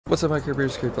What's up, my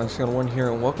Creepers? Creeperplanks Channel 1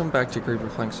 here, and welcome back to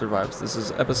Creeperplanks Survives. This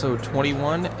is episode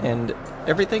 21, and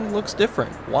everything looks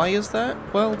different. Why is that?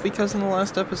 Well, because in the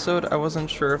last episode, I wasn't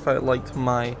sure if I liked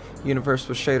my universe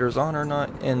with shaders on or not,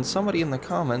 and somebody in the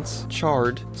comments,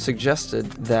 Chard,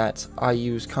 suggested that I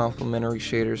use complementary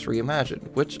shaders reimagined,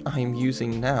 which I'm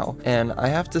using now. And I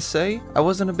have to say, I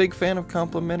wasn't a big fan of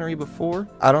complementary before.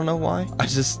 I don't know why. I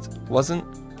just wasn't.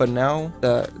 But now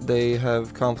that they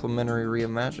have complementary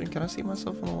reimagined, can I see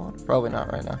myself in the water? Probably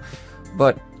not right now.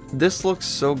 But this looks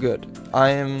so good.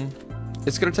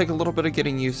 It's gonna take a little bit of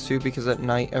getting used to because at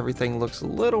night everything looks a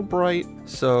little bright.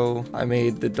 So I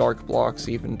made the dark blocks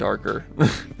even darker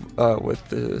with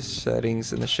the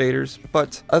settings and the shaders.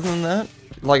 But other than that,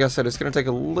 like I said, it's going to take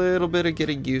a little bit of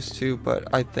getting used to, but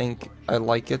I think I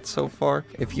like it so far.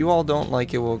 If you all don't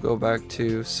like it, we'll go back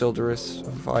to Silderous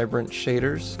Vibrant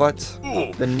shaders. But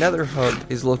the Nether Hub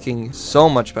is looking so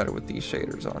much better with these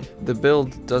shaders on. The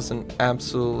build doesn't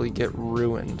absolutely get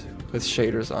ruined with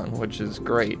shaders on, which is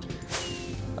great.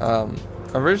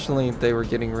 Originally, they were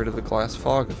getting rid of the glass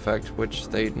fog effect, which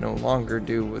they no longer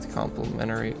do with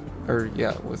complementary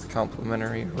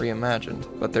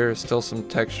reimagined. But there are still some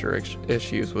texture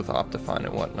issues with Optifine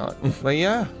and whatnot. But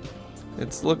yeah,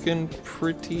 it's looking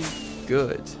pretty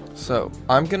good. So,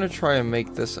 I'm gonna try and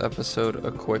make this episode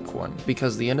a quick one,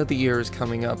 because the end of the year is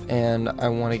coming up, and I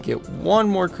want to get one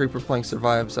more Creeperplanks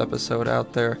Survives episode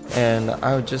out there, and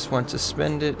I just want to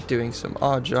spend it doing some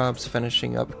odd jobs,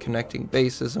 finishing up connecting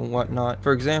bases and whatnot.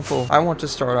 For example, I want to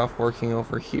start off working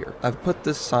over here. I've put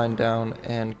this sign down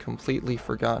and completely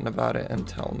forgotten about it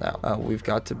until now. We've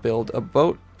got to build a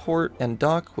boat port and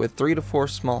dock with 3 to 4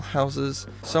 small houses.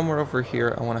 Somewhere over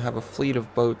here, I want to have a fleet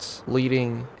of boats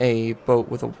leading a boat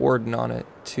with a warden on it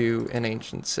to an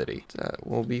ancient city. That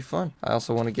will be fun. I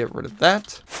also want to get rid of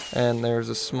that. And there's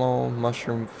a small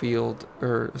mushroom field,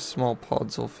 or a small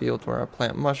podzol field where I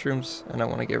plant mushrooms, and I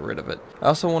want to get rid of it. I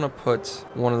also want to put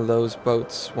one of those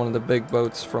boats, one of the big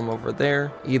boats from over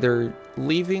there, either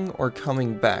leaving or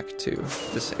coming back to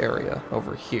this area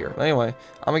over here. Anyway,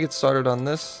 I'm gonna get started on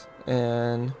this,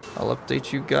 and I'll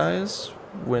update you guys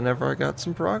whenever I got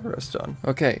some progress done.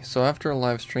 Okay, so after a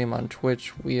live stream on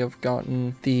Twitch, we have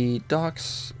gotten the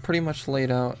docks pretty much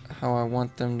laid out how I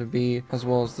want them to be, as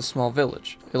well as the small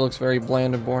village. It looks very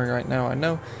bland and boring right now, I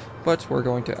know, but we're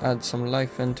going to add some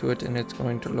life into it, and it's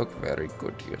going to look very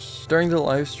good, yes. During the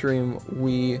live stream,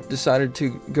 we decided to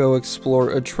go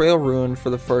explore a trail ruin for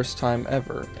the first time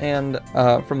ever. And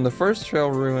from the first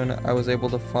trail ruin, I was able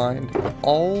to find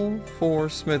all 4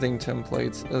 smithing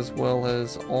templates, as well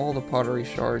as all the pottery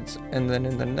shards. And then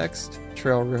in the next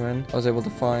trail ruin, I was able to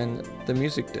find the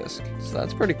music disc. So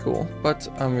that's pretty cool. But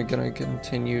I'm gonna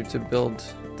continue to build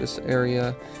this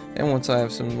area, and once I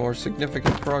have some more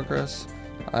significant progress,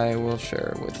 I will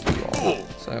share it with you all.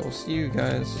 So I will see you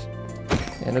guys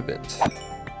in a bit.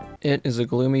 It is a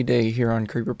gloomy day here on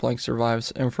Creeperplanks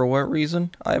Survives, and for what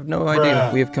reason? I have no idea.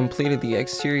 We have completed the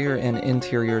exterior and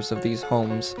interiors of these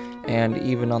homes, and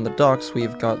even on the docks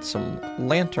we've got some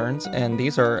lanterns, and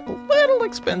these are a little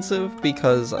expensive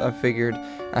because I figured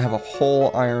I have a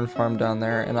whole iron farm down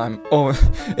there, and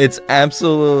it's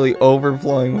absolutely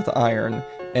overflowing with iron.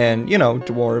 And, you know,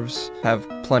 dwarves have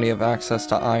plenty of access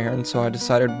to iron, so I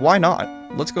decided, why not?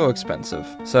 Let's go expensive.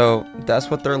 So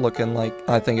that's what they're looking like.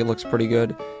 I think it looks pretty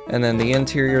good. And then the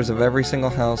interiors of every single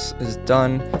house is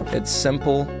done. It's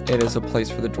simple. It is a place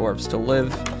for the dwarves to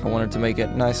live. I wanted to make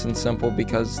it nice and simple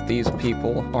because these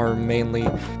people are mainly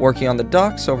working on the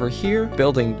docks over here,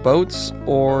 building boats,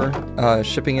 or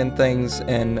shipping in things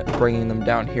and bringing them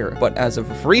down here. But as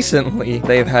of recently,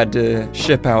 they've had to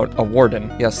ship out a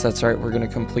warden. Yes, that's right. We're going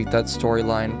to complete that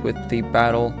storyline with the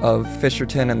Battle of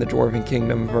Fisherton and the Dwarven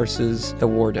Kingdom versus the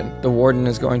Warden. The Warden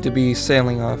is going to be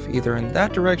sailing off either in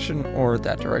that direction or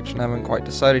that direction. I haven't quite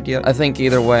decided yet. I think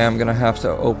either way I'm gonna have to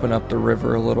open up the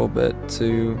river a little bit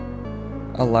to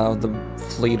allow the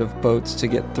fleet of boats to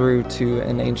get through to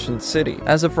an ancient city.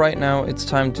 As of right now, it's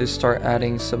time to start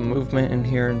adding some movement in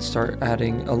here and start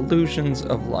adding illusions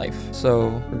of life. So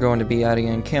we're going to be adding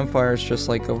in campfires just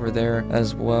like over there,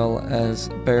 as well as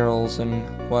barrels and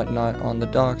whatnot on the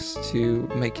docks to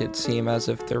make it seem as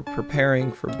if they're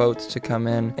preparing for boats to come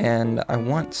in. And I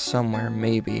want somewhere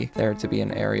maybe there to be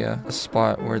an area, a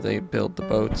spot where they build the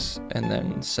boats and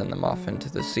then send them off into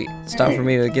the sea. It's time for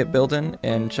me to get building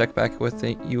and check back with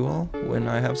you all when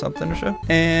I have something to show.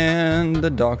 And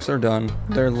the docks are done.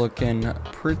 They're looking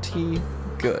pretty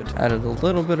good. Added a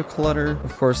little bit of clutter.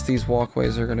 Of course, these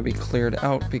walkways are going to be cleared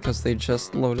out because they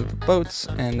just loaded the boats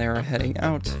and they're heading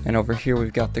out. And over here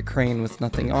we've got the crane with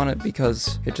nothing on it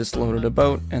because it just loaded a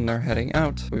boat and they're heading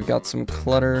out. We've got some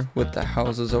clutter with the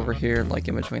houses over here, like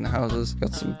in between the houses.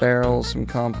 Got some barrels, some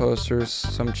composters,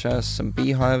 some chests, some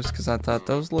beehives because I thought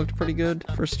those looked pretty good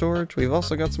for storage. We've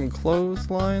also got some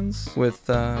clotheslines with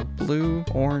blue,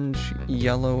 orange,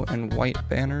 yellow, and white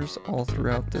banners all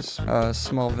throughout this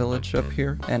small village up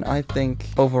here. And I think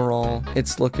overall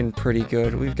it's looking pretty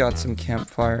good. We've got some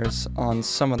campfires on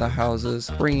some of the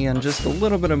houses, bringing in just a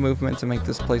little bit of movement to make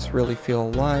this place really feel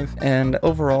alive. And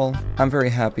overall, I'm very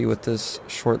happy with this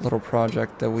short little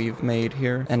project that we've made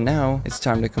here. And now it's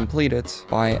time to complete it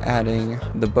by adding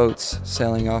the boats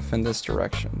sailing off in this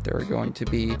direction. There are going to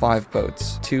be 5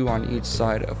 boats, 2 on each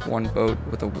side of one boat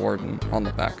with a warden on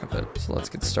the back of it. So let's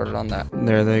get started on that.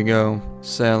 There they go,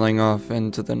 sailing off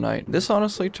into the night. This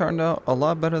honestly turned out a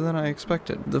lot better than I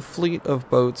expected. The fleet of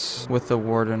boats with the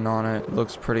warden on it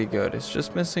looks pretty good. It's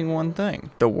just missing one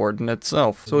thing, the warden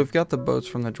itself. So we've got the boats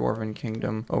from the Dwarven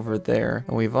Kingdom over there,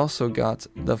 and we've also got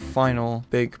the final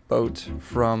big boat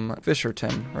from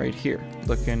Fisherton right here,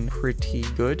 looking pretty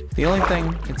good. The only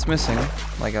thing it's missing,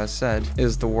 like I said,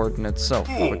 is the warden itself,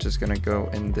 which is going to go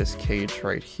in this cage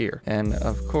right here. And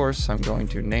of course, I'm going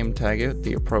to name tag it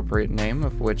the appropriate name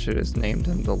of which it is named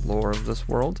in the lore of this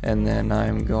world. And then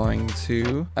I'm going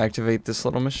to activate this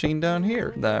little machine down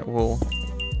here that will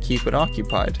keep it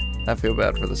occupied. I feel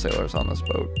bad for the sailors on this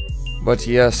boat. But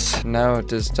yes, now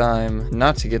it is time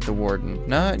not to get the warden.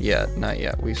 Not yet, not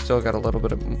yet. We've still got a little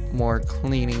bit of more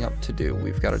cleaning up to do.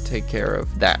 We've got to take care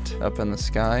of that up in the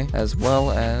sky, as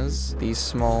well as the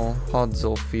small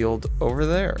podzol field over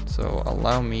there. So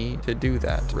allow me to do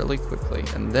that really quickly,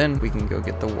 and then we can go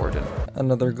get the warden.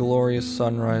 Another glorious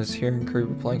sunrise here in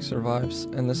Creeperplanks Survives,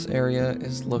 and this area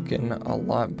is looking a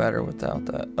lot better without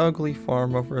that ugly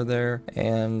farm over there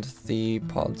and the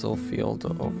podzol field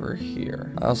over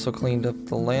here. I also cleaned up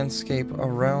the landscape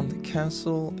around the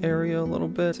castle area a little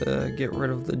bit to get rid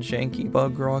of the janky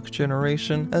bug rock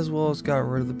generation, as well as got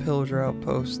rid of the pillager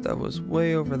outpost that was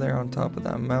way over there on top of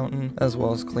that mountain, as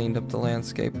well as cleaned up the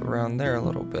landscape around there a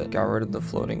little bit, got rid of the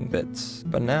floating bits.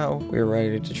 But now we're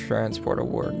ready to transport a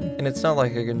warden, and it's not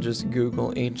like I can just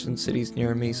Google ancient cities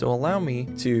near me, so allow me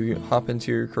to hop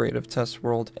into your creative test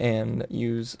world and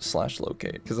use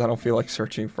 /locate because I don't feel like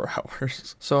searching for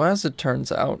hours. So as it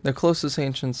turns out, the closest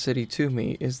ancient city to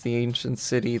me is the ancient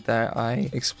city that I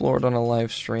explored on a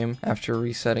live stream after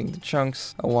resetting the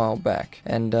chunks a while back,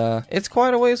 and it's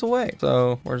quite a ways away.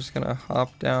 So we're just gonna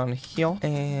hop down here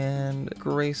and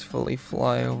gracefully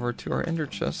fly over to our ender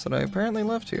chest that I apparently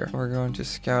left here. We're going to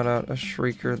scout out a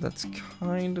shrieker that's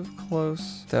kind of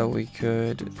close that we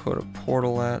could put a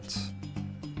portal at.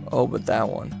 Oh, but that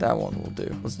one will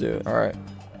do. Let's do it. All right.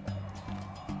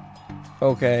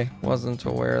 Okay, wasn't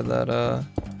aware that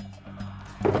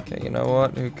okay, you know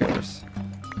what? Who cares?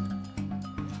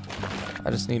 I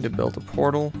just need to build a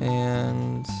portal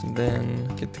and then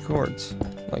get the cords.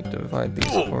 Like divide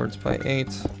these cords by 8.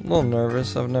 A little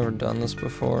nervous, I've never done this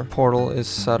before. Portal is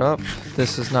set up.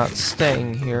 This is not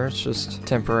staying here, it's just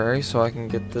temporary so I can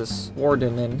get this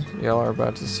warden in. Y'all are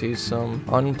about to see some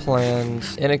unplanned,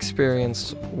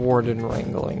 inexperienced warden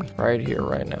wrangling right here,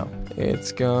 right now.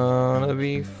 It's gonna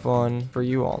be fun for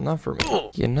you all, not for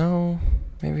me. You know,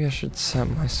 maybe I should set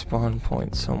my spawn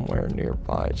point somewhere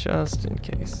nearby, just in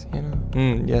case, you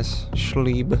know? Yes,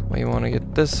 Schlieb. We want to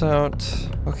get this out.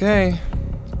 Okay.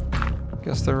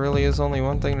 Guess there really is only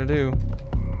one thing to do.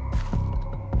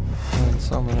 And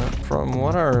summon it. From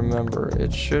what I remember,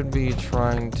 it should be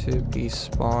trying to be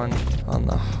spawned on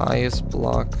the highest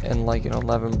block in like an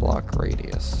 11 block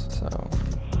radius. So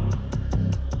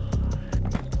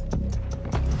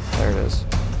there it is.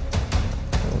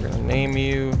 And we're gonna name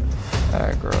you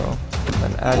aggro, and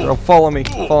then aggro. Follow me,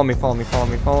 follow me, follow me, follow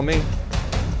me, follow me.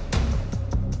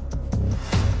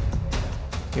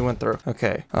 He went through.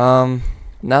 Okay.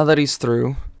 Now that he's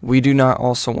through, we do not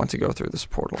also want to go through this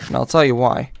portal. And I'll tell you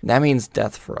why. That means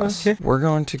death for us. Okay. We're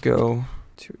going to go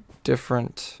to a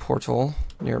different portal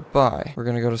nearby. We're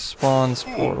gonna go to Spawn's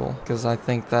portal because I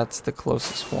think that's the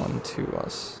closest one to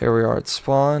us. Here we are at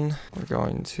Spawn. We're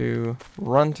going to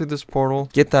run through this portal,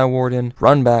 get that warden,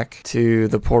 run back to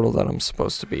the portal that I'm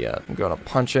supposed to be at. I'm gonna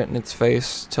punch it in its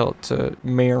face, tell it to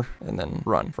mirror, and then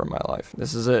run for my life.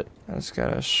 This is it. I just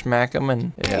gotta smack him,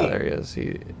 and yeah, there he is.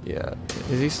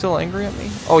 Is he still angry at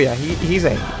me? Oh yeah, he's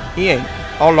angry. He ain't.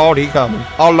 Oh lord, he coming.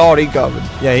 Oh lord, he coming.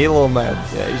 Yeah, he a little mad.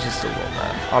 Yeah, he's just a little mad.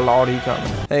 Oh lord, he coming.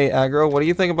 Hey aggro, what do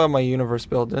you think about my universe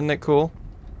build? Isn't it cool?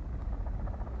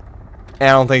 I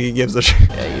don't think he gives a shit.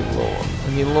 Yeah,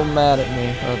 he's a little mad at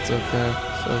me. That's okay.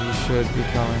 So he should be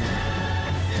coming.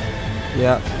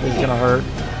 Yeah, he's gonna hurt.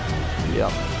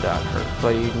 Yep, that hurt.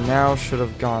 But he now should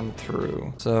have gone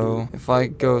through. So if I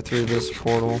go through this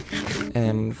portal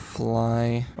and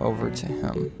fly over to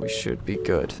him, we should be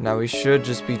good. Now we should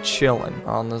just be chilling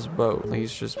on this boat.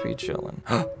 Please just be chilling.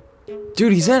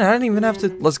 Dude, he's in. I didn't even have to.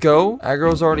 Let's go.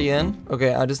 Aggro's already in.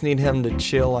 Okay, I just need him to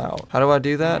chill out. How do I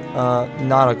do that?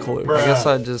 Not a clue. I guess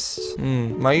I just...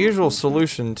 My usual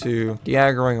solution to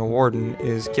de-aggroing a warden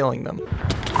is killing them.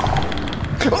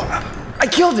 I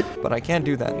killed it! But I can't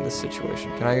do that in this situation.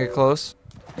 Can I get close?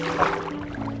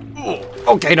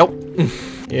 Okay, nope.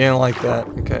 You didn't like that.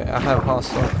 Okay, I have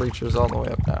hostile creatures all the way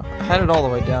up now. I had it all the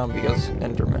way down because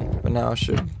Enderman. But now I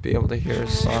should be able to hear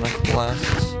sonic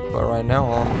blasts. But right now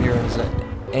all I'm hearing is an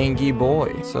angry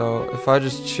boy. So if I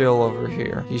just chill over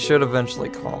here, he should eventually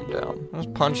calm down. I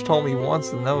just punched homie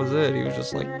once and that was it. He was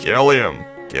just like, kill him.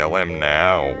 Kill him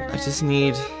now. I just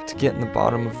need to get in the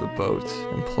bottom of the boat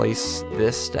and place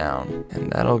this down. And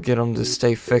that'll get him to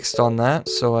stay fixed on that.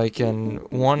 So I can,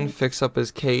 1, fix up his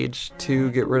cage,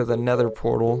 2, get rid of the nether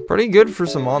portal. Pretty good for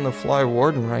some on-the-fly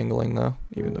warden wrangling, though.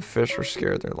 Even the fish are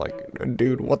scared. They're like,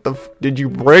 dude, what the f did you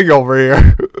bring over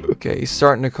here? Okay, he's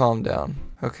starting to calm down.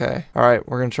 Okay. Alright,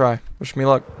 we're gonna try. Wish me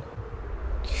luck.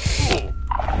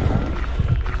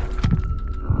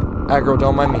 Aggro,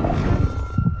 don't mind me.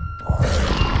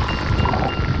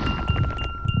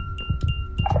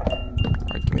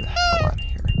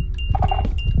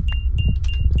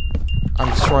 I'm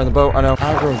destroying the boat. I know.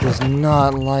 Aggro does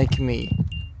not like me.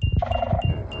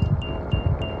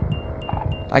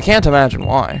 I can't imagine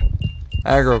why.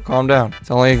 Aggro, calm down.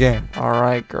 It's only a game.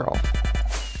 Alright, girl.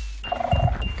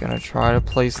 I'm gonna try to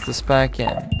place this back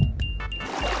in.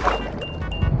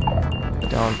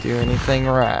 Don't do anything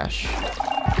rash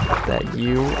that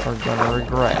you are gonna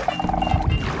regret.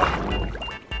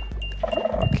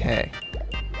 Okay.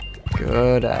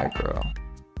 Good, Aggro.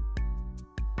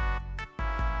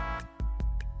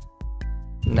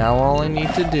 Now all I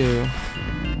need to do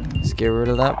is get rid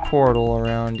of that portal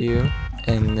around you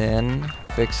and then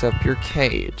fix up your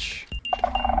cage.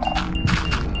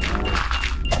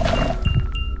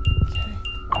 Okay.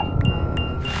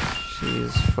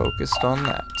 She's focused on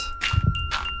that.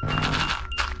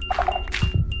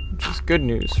 Which is good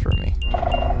news for me.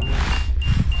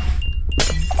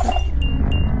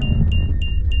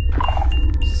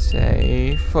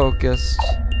 Stay focused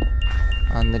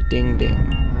on the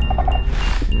ding-ding.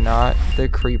 Not the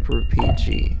Creeperpg.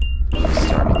 She's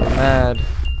starting to get mad.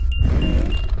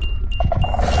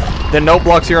 Then no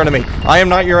blocks your enemy. I am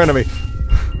not your enemy.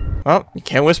 Well, you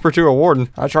can't whisper to a warden.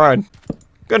 I tried.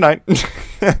 Good night.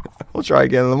 We'll try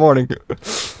again in the morning.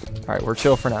 Alright, we're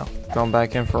chill for now. Going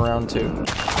back in for round 2.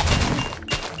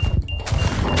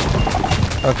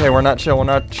 Okay, we're not chill, we're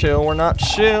not chill, we're not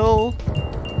chill.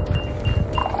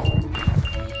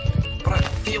 But I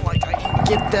feel like I can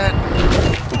get that.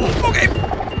 Okay.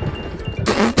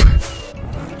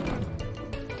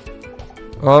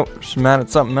 Oh, she's mad at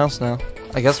something else now.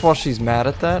 I guess while she's mad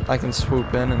at that, I can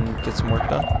swoop in and get some work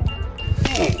done.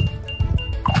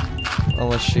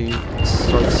 Unless she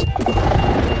starts to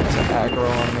aggro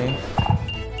on me.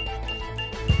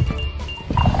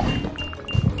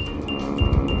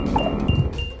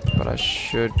 But I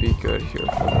should be good here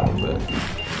for a little bit.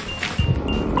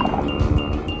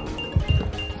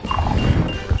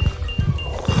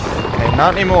 Okay,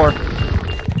 not anymore.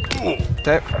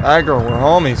 Okay, aggro, we're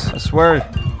homies. I swear,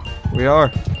 we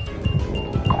are.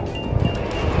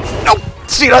 Nope,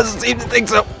 she doesn't seem to think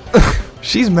so.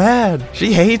 She's mad.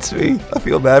 She hates me. I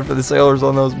feel bad for the sailors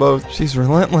on those boats. She's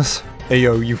relentless. Hey,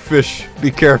 yo, you fish, be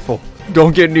careful.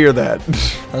 Don't get near that.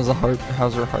 How's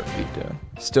her heartbeat doing?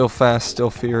 Still fast,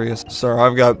 still furious. Sir,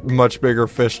 I've got much bigger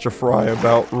fish to fry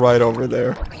about right over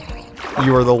there.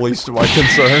 You are the least of my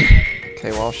concern.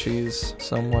 Okay, while she's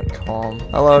somewhat calm.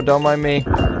 Hello, don't mind me.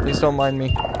 Please don't mind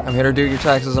me. I'm here to do your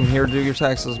taxes. I'm here to do your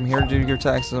taxes. I'm here to do your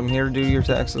taxes. I'm here to do your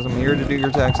taxes. I'm here to do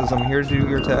your taxes. I'm here to do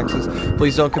your taxes.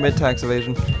 Please don't commit tax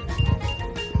evasion. Come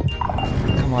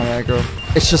on, aggro.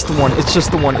 It's just the one. It's just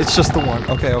the one. It's just the one.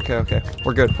 Okay, okay, okay.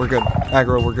 We're good. We're good.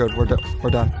 Aggro, we're good. We're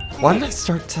done. Why did I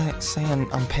start saying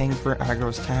I'm paying for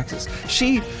aggro's taxes?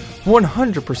 She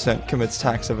 100% commits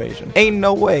tax evasion. Ain't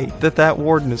no way that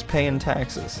warden is paying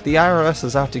taxes. The IRS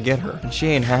is out to get her, and she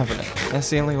ain't having it.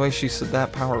 That's the only way she's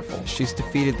that powerful. She's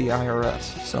defeated the IRS.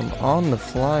 Some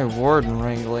on-the-fly warden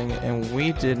wrangling, and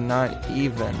we did not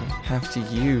even have to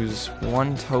use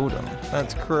one totem.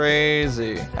 That's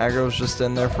crazy. Aggro's just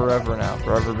in there forever now.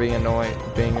 Forever being annoyed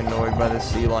by the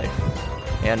sea life.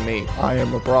 And me. I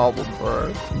am a problem for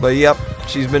her. But yep,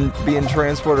 She's been being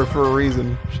transported for a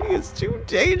reason. She is too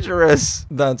dangerous.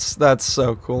 That's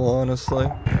so cool, honestly.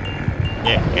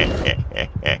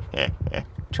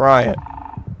 Try it.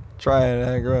 Try it,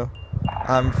 Aggro.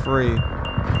 I'm free.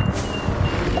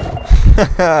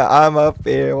 I'm up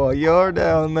here while you're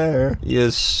down there.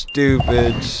 You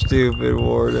stupid, stupid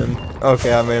warden.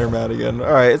 Okay, I made her mad again.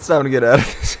 Alright, it's time to get out of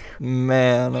this.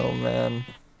 Man, oh man.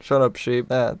 Shut up, sheep.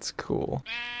 That's cool.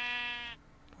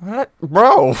 What?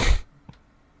 Bro!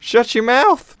 Shut your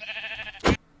mouth!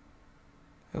 It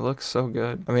looks so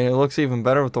good. I mean, it looks even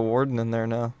better with the warden in there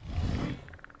now.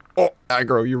 Oh,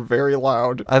 Aggro, you're very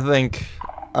loud. I think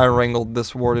I wrangled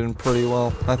this warden pretty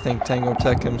well. I think Tango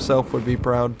Tech himself would be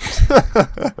proud.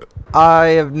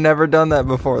 I have never done that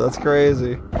before. That's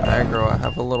crazy. Aggro, I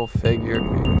have a little figure.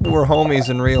 We're homies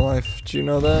in real life. Do you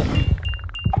know that?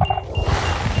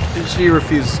 She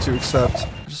refuses to accept.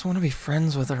 I just want to be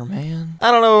friends with her, man. I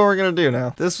don't know what we're gonna do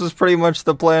now. This was pretty much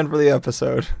the plan for the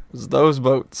episode. It was those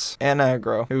boats and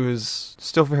Aggro, who is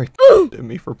still very at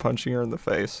me for punching her in the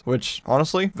face, which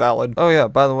honestly, valid. Oh yeah,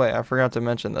 by the way, I forgot to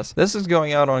mention this. This is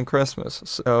going out on Christmas,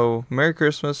 so Merry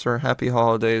Christmas or Happy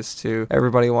Holidays to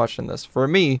everybody watching this. For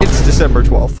me, it's December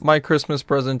 12th. My Christmas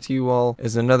present to you all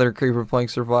is another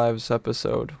Creeperplanks Survives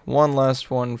episode. One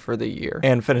last one for the year.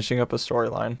 And finishing up a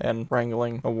storyline and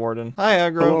wrangling a warden. Hi,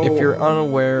 Aggro. If you're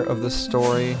unaware of the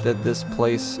story that this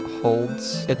place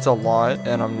holds, it's a lot,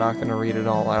 and I'm not gonna read it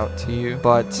all out to you,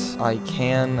 but I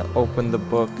can open the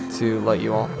book to let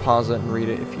you all pause it and read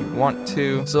it if you want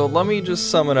to. So let me just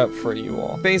sum it up for you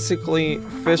all. Basically,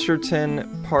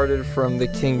 Fisherton parted from the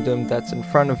kingdom that's in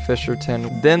front of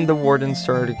Fisherton. Then the warden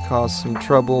started to cause some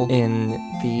trouble in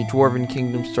the dwarven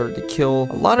kingdom, started to kill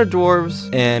a lot of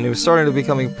dwarves, and it was starting to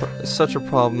becoming such a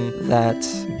problem that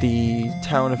the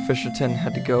town of Fisherton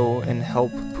had to go and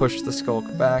help push the skulk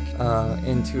back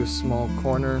into a small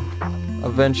corner.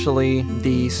 Eventually,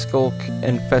 the skulk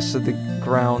infested the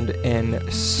ground and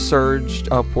surged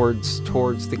upwards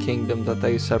towards the kingdom that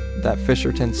that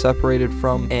Fisherton separated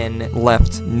from, and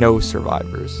left no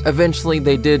survivors. Eventually,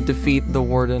 they did defeat the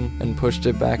warden and pushed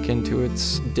it back into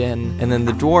its den, and then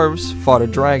the dwarves fought a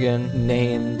dragon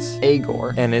named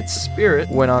Agor, and its spirit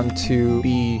went on to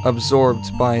be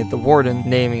absorbed by the warden,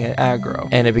 naming it Aggro,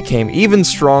 and it became even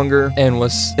stronger and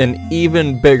was an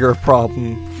even bigger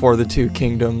problem for the two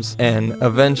kingdoms. And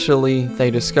eventually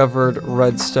they discovered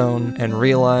redstone and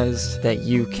realized that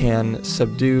you can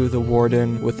subdue the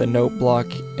warden with a note block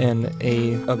and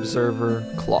a observer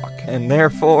clock, and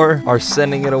therefore are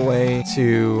sending it away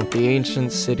to the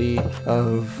ancient city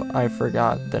of, I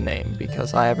forgot the name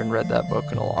because I haven't read that book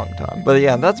in a long time. But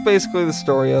yeah, that's basically the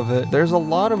story of it. There's a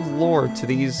lot of lore to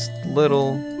these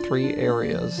little 3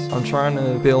 areas. I'm trying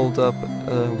to build up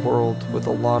a world with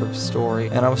a lot of story,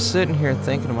 and I was sitting here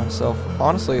thinking to myself,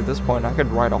 honestly at this point I could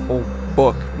write a whole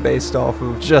book based off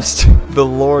of just the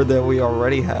lore that we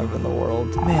already have in the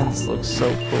world. Man, this looks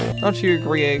so cool. Don't you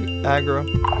agree, Aggro?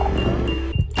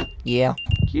 Yeah.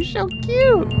 You're so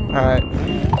cute. Alright.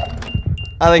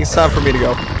 I think it's time for me to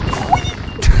go.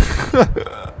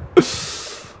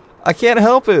 I can't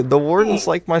help it. The warden's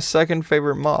like my second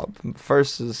favorite mob.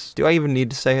 First is, do I even need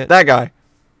to say it? That guy.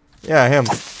 Yeah, him.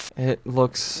 It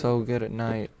looks so good at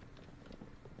night.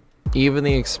 Even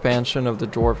the expansion of the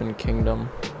Dwarven Kingdom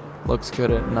looks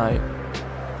good at night.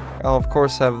 I'll of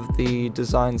course have the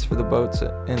designs for the boats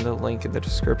in the link in the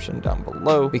description down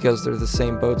below, because they're the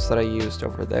same boats that I used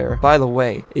over there. By the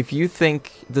way, if you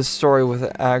think the story with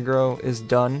Aggro is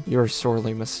done, you're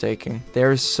sorely mistaken.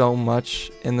 There's so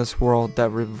much in this world that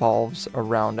revolves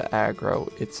around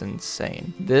Aggro, it's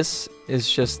insane. This is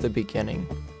just the beginning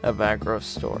of Aggro's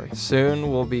story.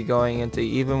 Soon we'll be going into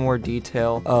even more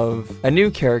detail of a new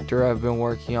character I've been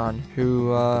working on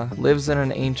who lives in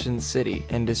an ancient city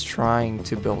and is trying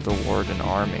to build a warden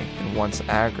army and wants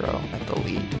Aggro at the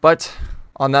lead. But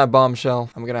on that bombshell,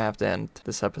 I'm gonna have to end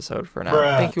this episode for now.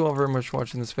 Thank you all very much for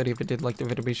watching this video. If you did like the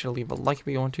video, be sure to leave a like if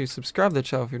you want to. Subscribe to the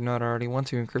channel if you're not already want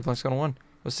to. And Creeperplanks 101.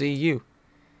 We'll see you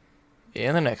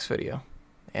in the next video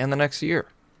and the next year.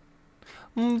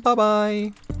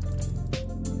 Bye-bye.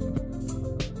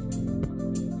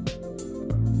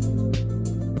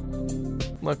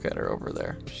 Look at her over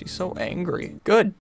there. She's so angry. Good.